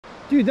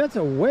Dude, that's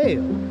a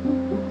whale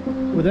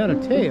without a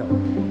tail.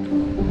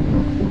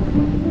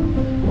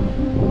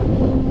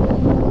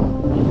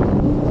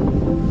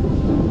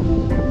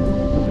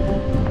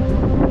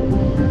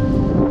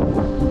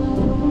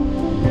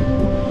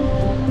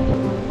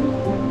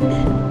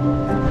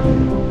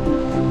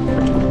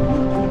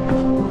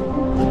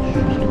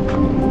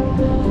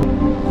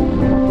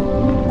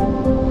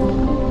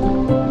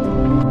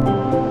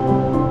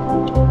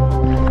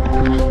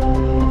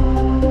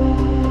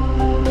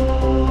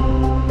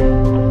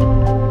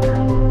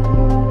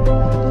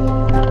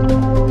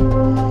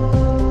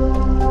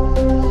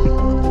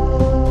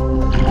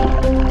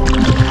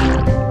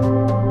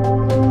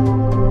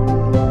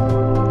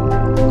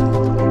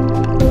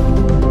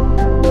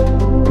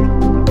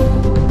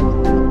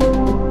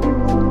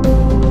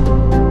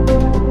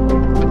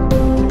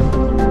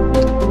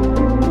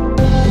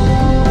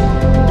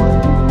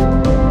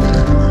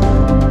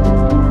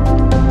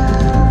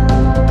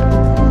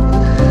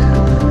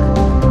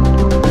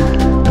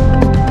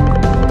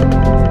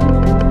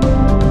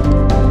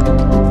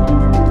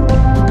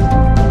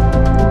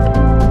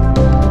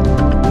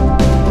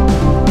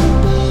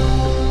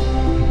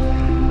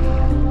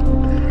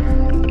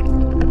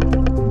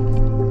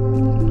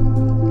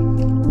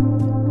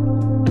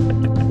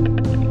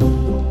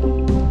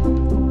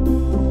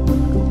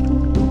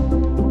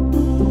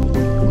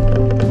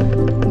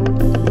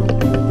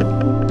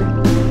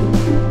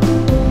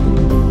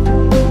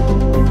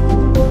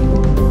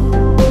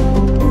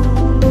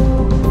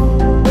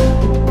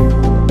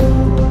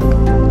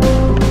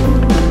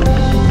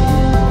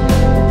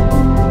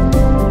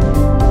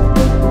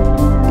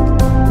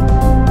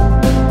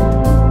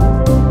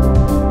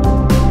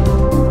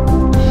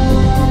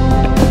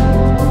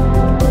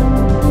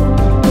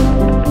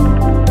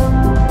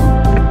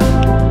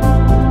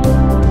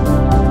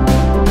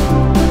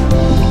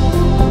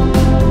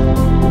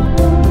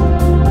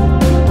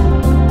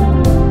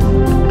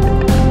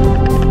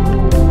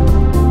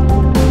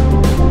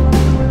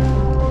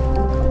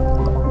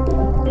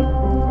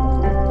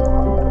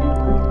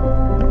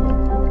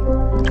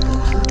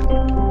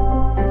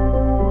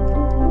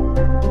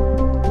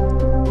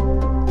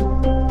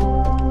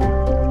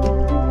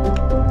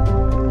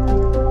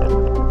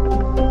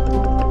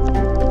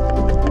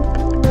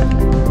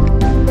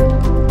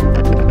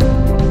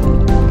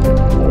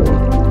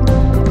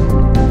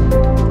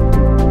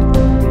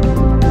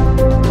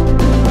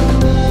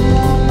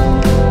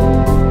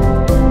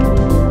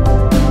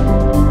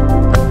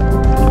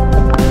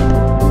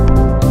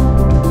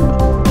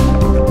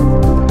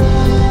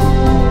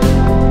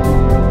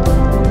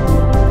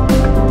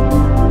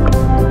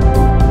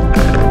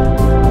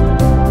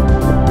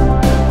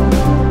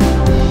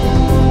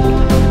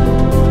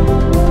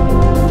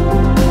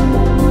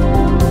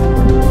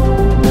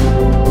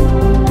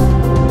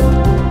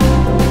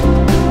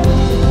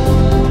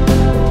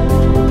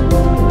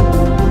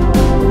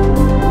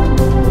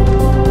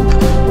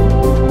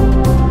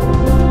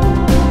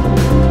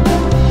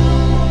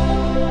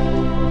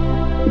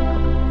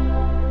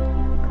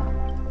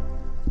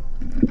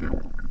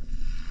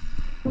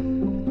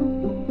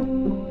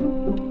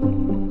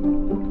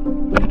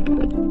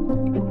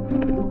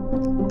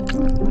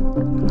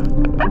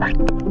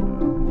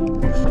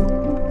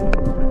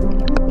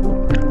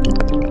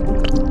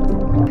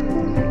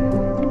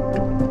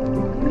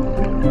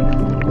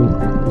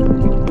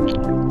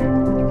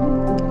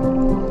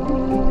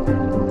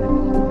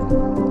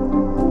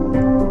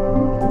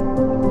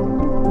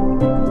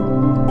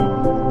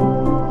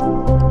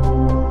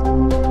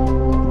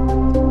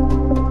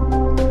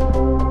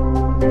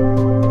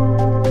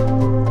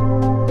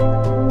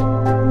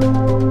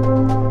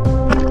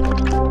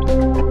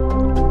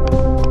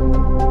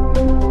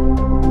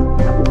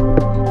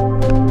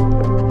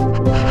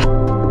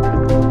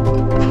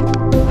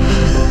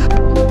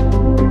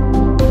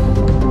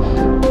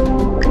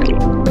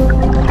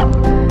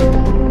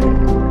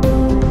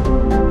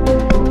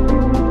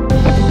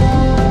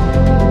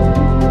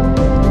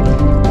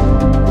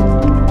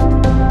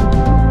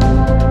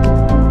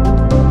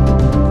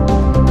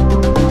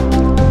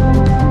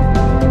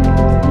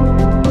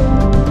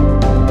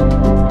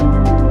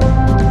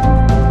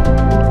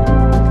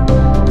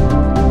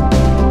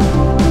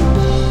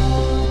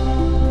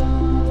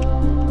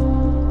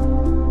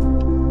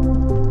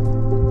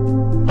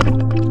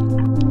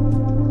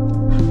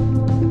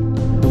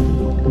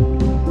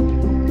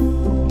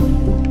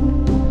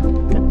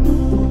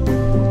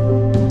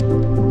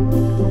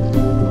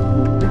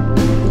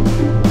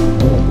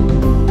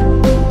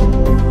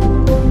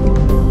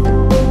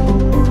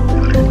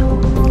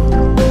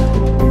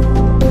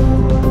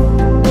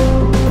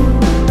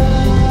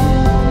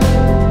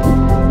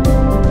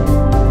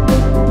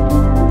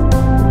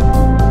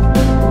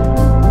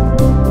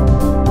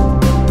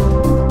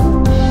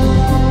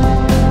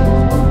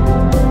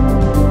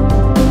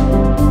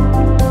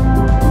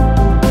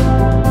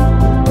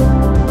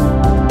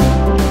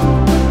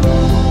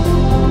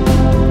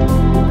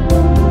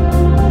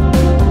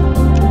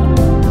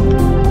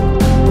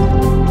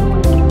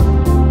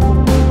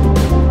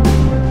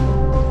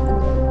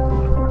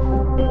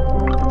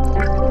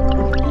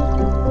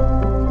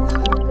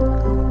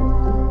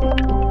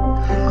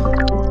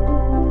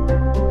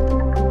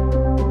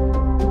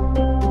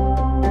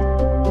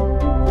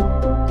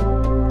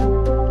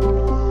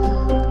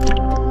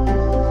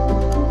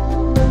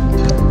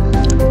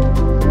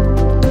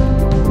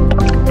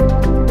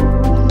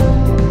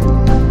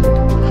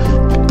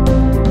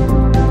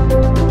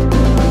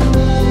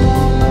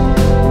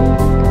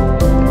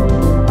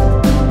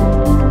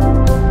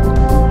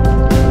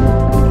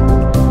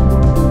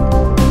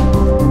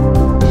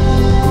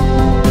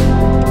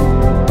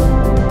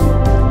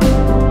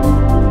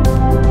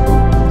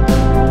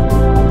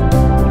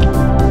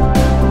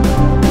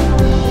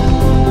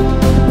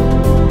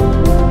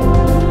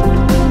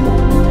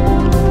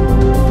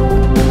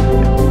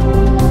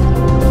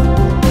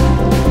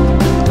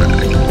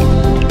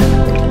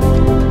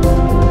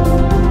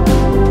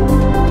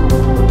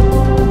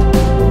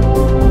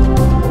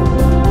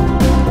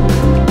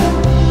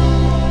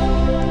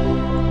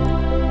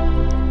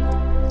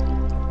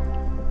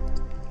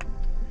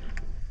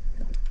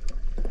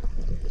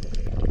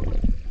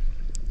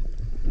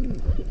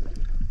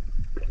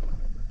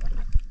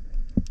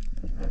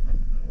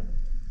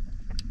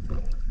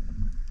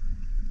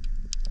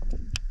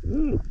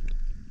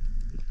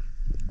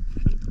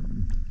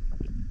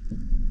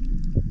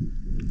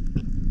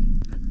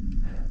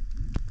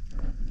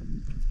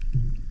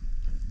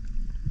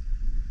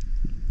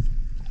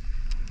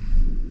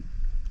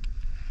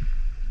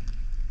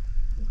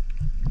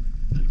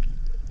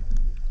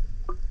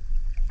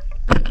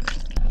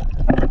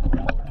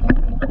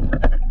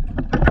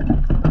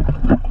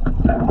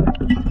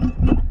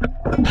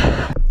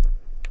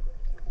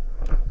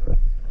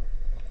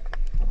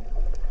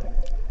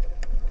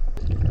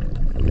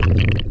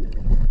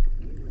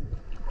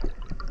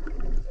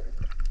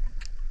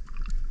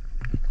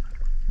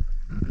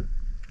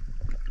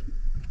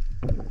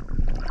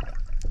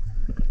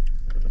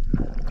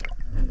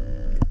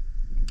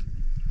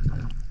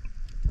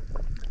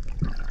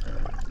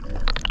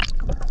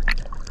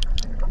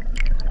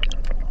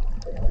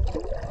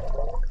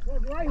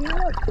 Right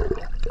here.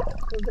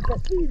 There's the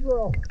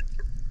cathedral.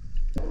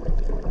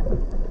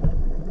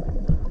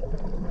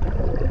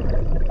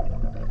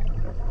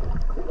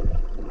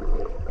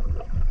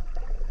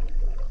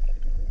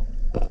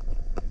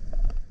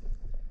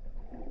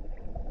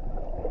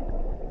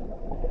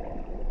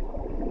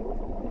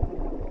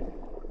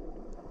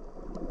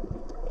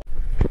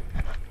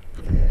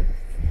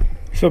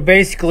 So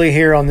basically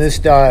here on this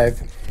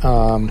dive,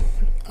 I'm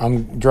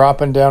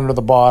dropping down to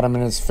the bottom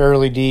and it's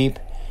fairly deep.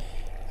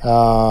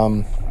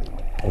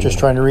 Just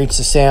trying to reach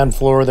the sand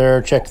floor there,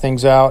 check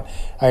things out.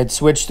 I had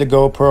switched the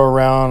GoPro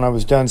around. I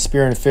was done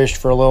spearing fish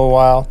for a little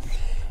while.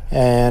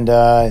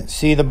 And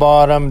see the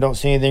bottom, don't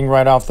see anything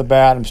right off the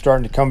bat. I'm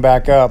starting to come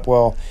back up.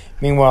 Well,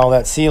 meanwhile,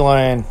 that sea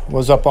lion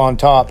was up on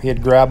top. He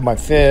had grabbed my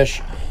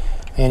fish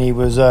and he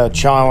was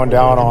chowing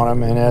down on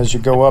him. And as you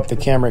go up, the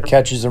camera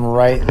catches him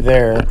right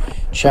there,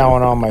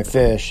 chowing on my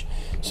fish.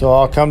 So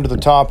I'll come to the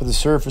top of the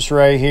surface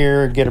right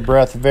here, get a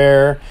breath of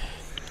air.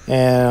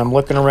 And I'm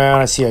looking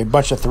around, I see a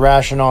bunch of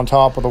thrashing on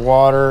top of the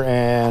water,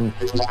 and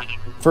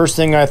first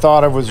thing I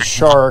thought of was a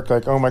shark,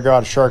 like, oh my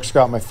god, a shark's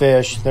got my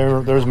fish.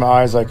 There's my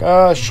eyes like,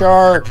 oh,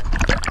 shark.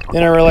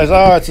 Then I realized,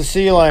 oh, it's a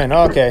sea lion.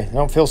 Okay,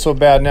 don't feel so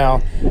bad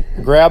now.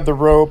 I grab the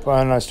rope,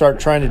 and I start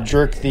trying to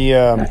jerk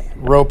the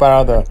rope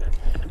out of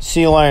the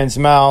sea lion's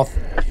mouth,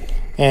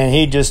 and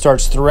he just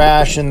starts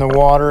thrashing the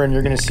water, and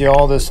you're going to see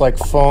all this like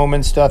foam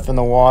and stuff in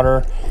the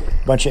water.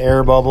 Bunch of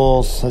air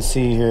bubbles. Let's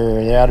see here.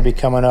 They ought to be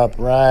coming up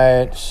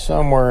right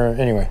somewhere.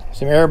 Anyway,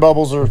 some air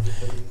bubbles are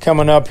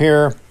coming up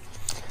here.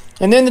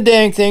 And then the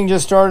dang thing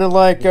just started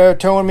like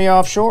towing me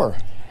offshore.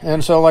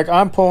 And so like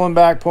I'm pulling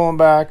back.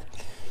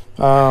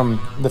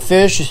 The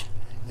fish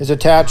is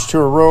attached to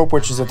a rope,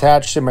 which is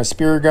attached to my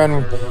spear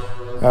gun,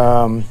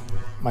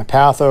 my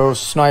Pathos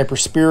sniper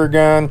spear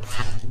gun,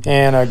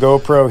 and a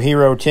GoPro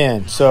Hero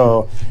 10.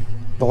 So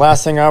the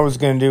last thing I was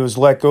going to do was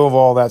let go of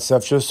all that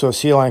stuff just so a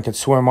sea lion could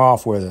swim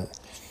off with it.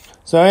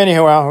 So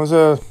anyhow, it was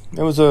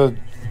a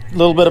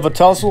little bit of a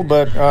tussle,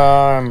 but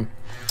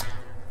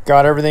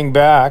got everything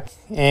back.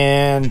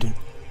 And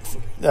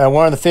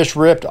one of the fish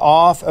ripped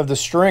off of the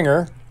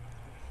stringer.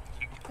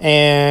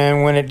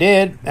 And when it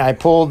did, I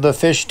pulled the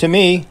fish to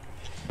me.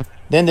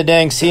 Then the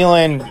dang sea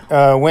lion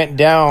went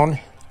down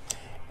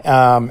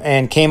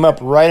and came up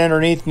right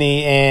underneath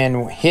me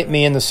and hit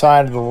me in the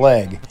side of the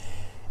leg.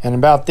 And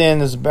about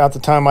then is about the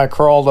time I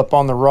crawled up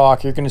on the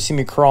rock. You're going to see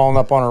me crawling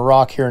up on a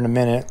rock here in a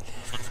minute.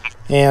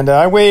 And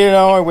I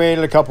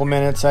waited a couple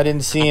minutes. I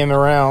didn't see him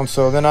around.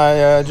 So then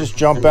I just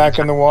jumped back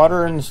in the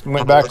water and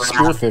went back to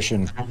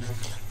spearfishing.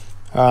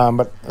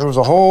 But there was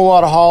a whole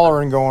lot of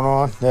hollering going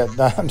on that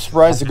I'm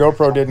surprised the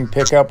GoPro didn't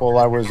pick up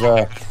while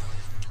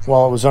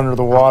it was under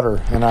the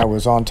water and I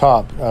was on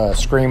top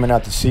screaming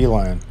at the sea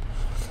lion.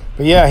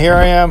 But yeah, here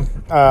I am,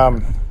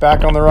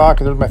 back on the rock.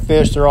 There's my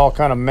fish. They're all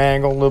kind of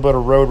mangled. A little bit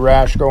of road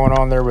rash going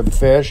on there with the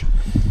fish.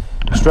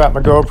 Strap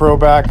my GoPro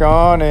back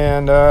on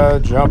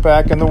and jump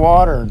back in the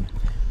water. And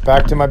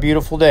back to my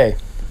beautiful day.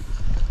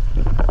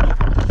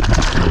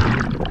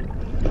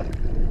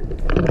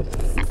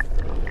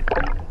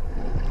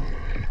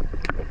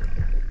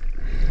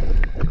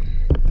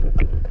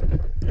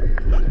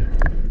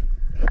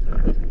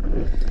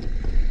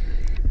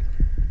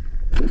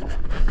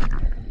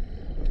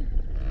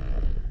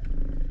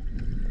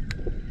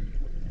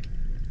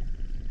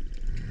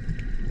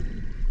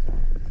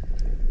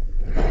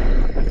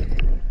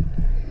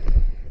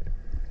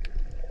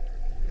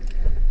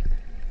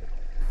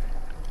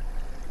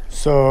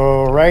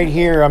 So right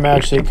here, I'm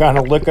actually kind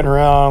of looking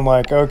around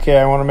like, okay,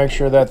 I want to make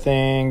sure that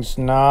thing's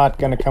not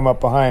going to come up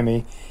behind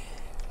me.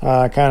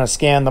 Kind of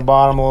scanned the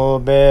bottom a little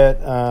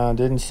bit.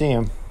 Didn't see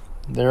him.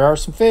 There are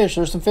some fish.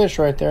 There's some fish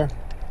right there.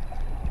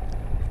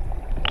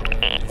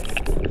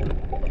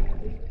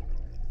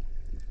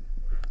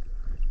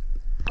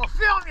 I'll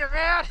film you,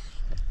 man.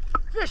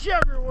 Fish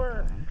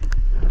everywhere.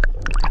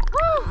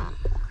 Woo!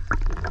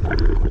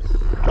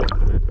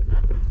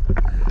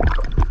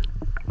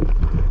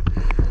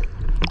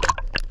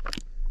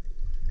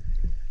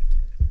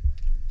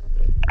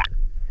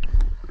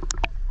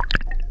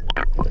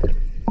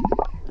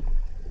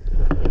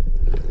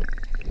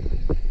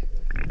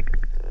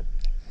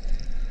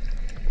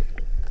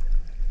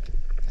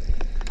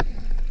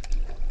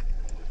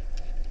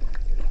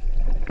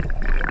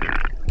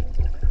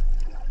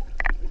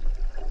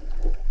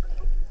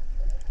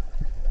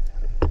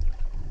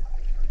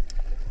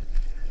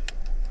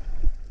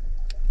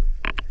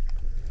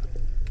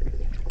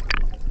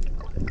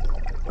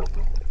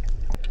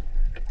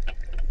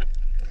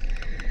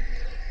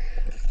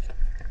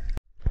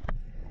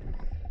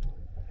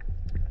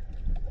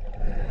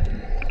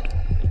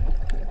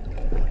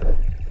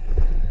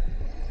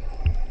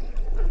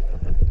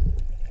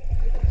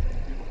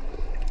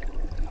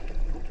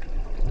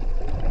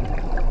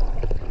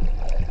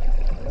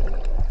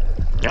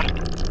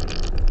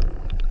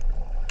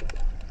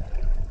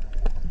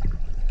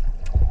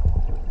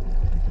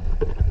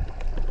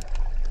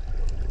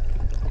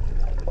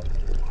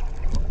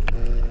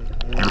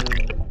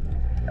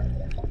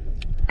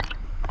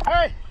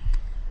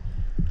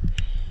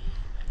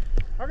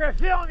 I'm gonna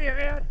film you,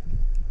 man.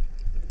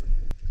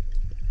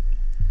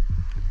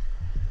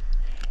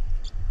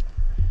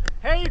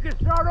 Hey, you can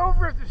start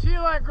over if the sea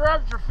lion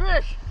grabs your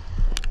fish.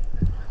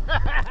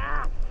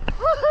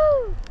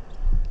 Woohoo!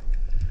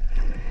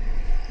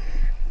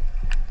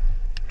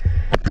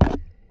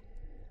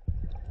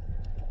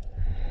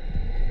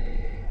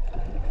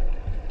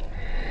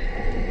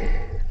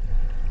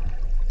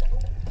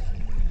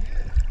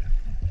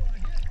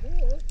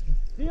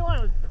 Sea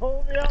lion was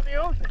pulling me out in the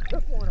ocean.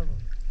 Took one of them.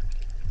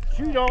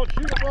 Shoot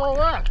them all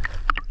up.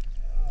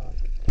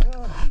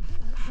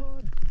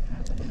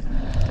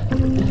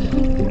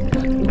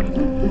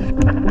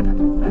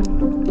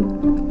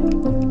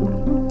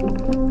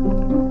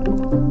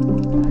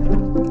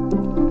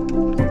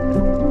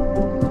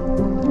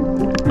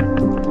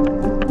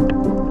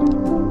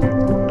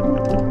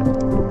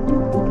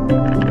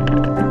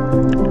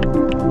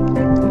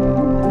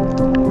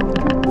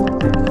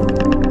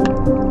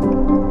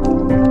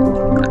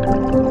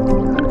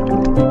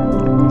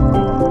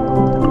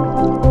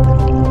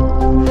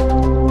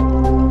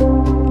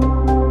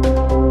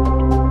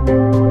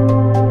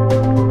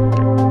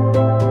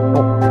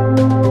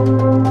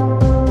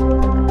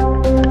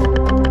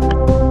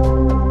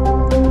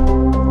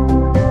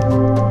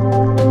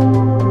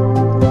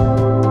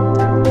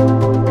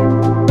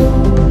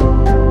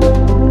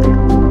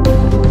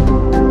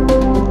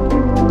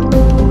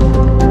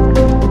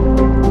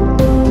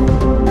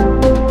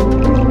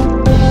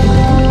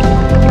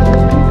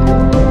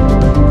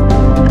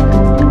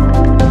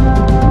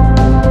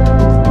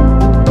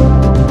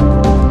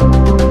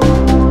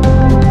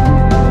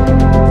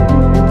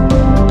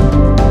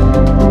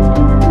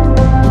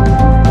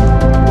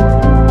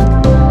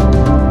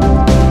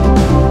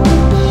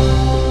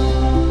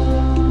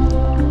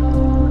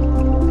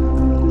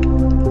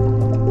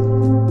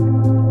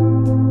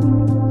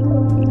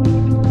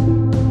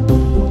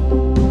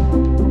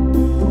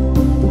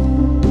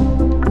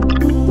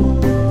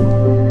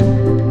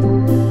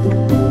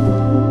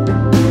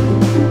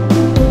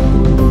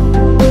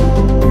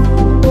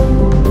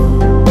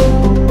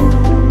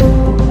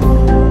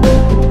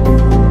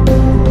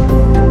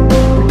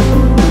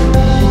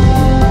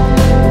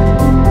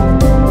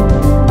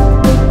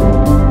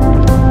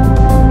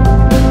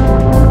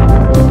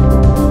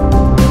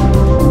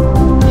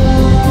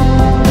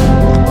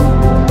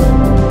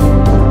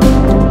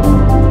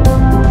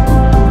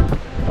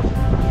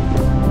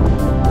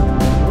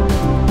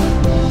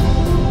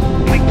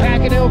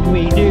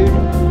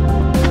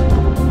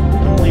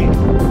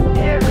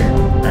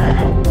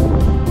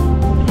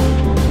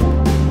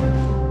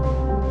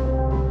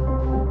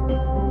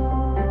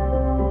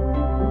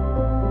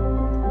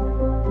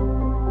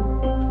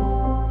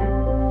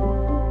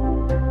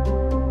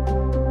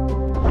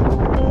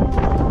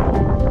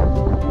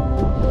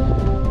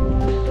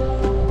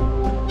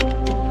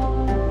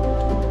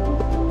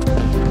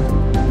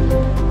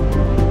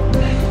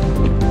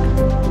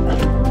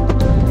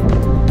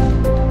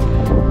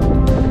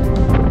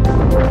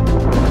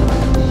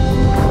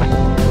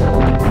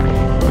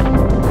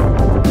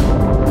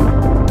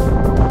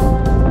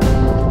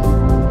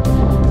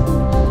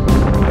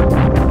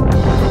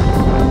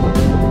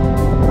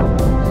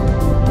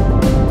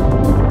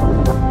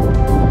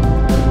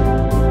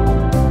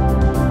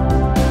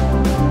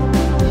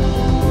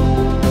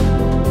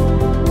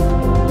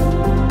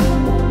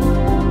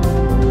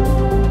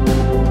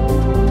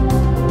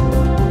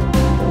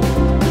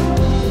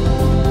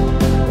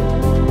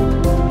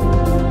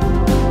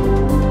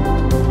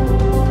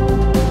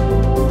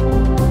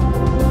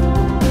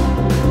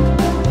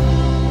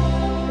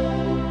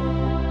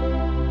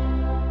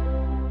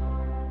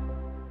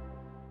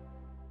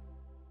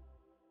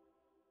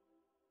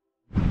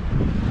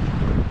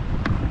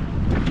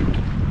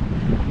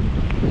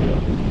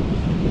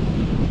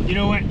 You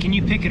know what? Can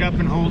you pick it up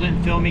and hold it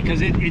and film me?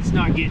 Because it's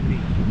not getting me.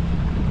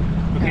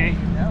 Okay?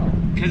 No.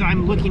 Because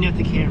I'm looking at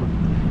the camera.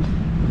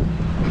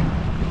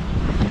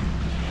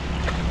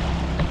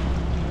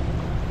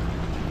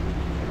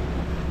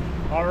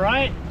 All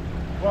right.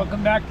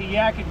 Welcome back to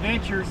Yak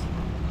Adventures.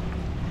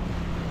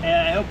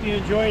 And I hope you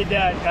enjoyed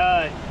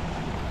that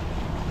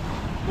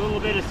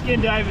little bit of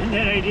skin diving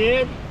that I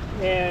did.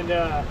 And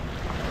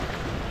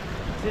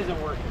this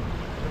isn't working.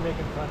 They're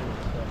making fun of me.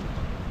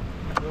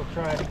 We'll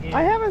try it again.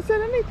 I haven't said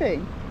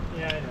anything.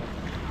 Yeah, I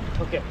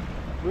know. Okay,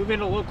 move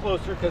in a little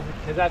closer because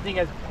that thing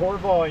has poor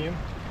volume.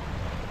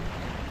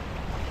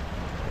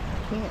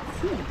 Can't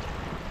see.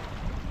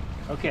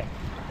 Okay,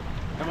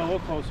 come a little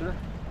closer.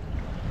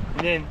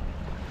 And then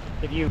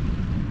if you...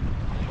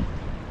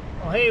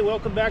 Oh, hey,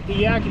 welcome back to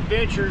Yak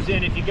Adventures.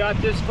 And if you got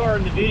this far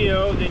in the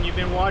video, then you've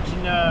been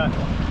watching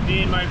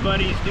me and my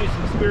buddies do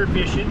some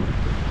spearfishing.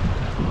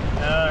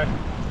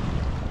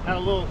 Had a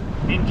little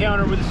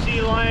encounter with a sea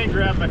lion,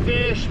 grabbed my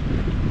fish,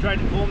 tried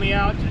to pull me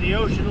out to the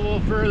ocean a little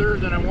further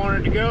than I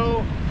wanted to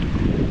go.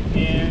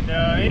 And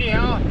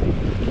anyhow, I don't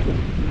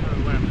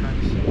know what I'm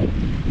trying to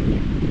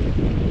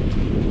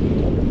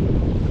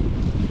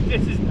say.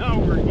 This is not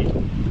working.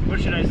 What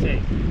should I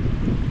say?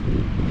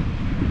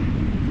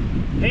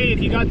 Hey,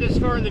 if you got this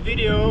far in the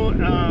video,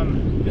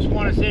 just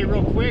want to say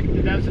real quick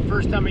that was the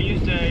first time I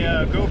used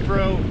a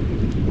GoPro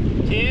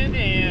 10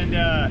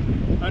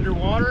 and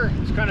underwater.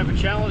 It's kind of a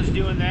challenge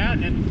doing that,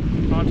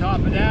 and on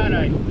top of that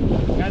I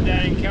had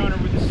that encounter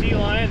with the sea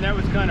lion. That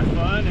was kind of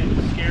fun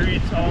and scary.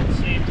 It's all at the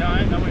same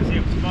time. I wouldn't say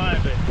it was fun,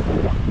 but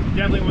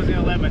definitely wasn't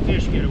going to let my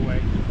fish get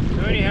away.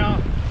 So anyhow,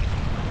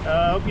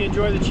 hope you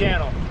enjoy the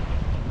channel.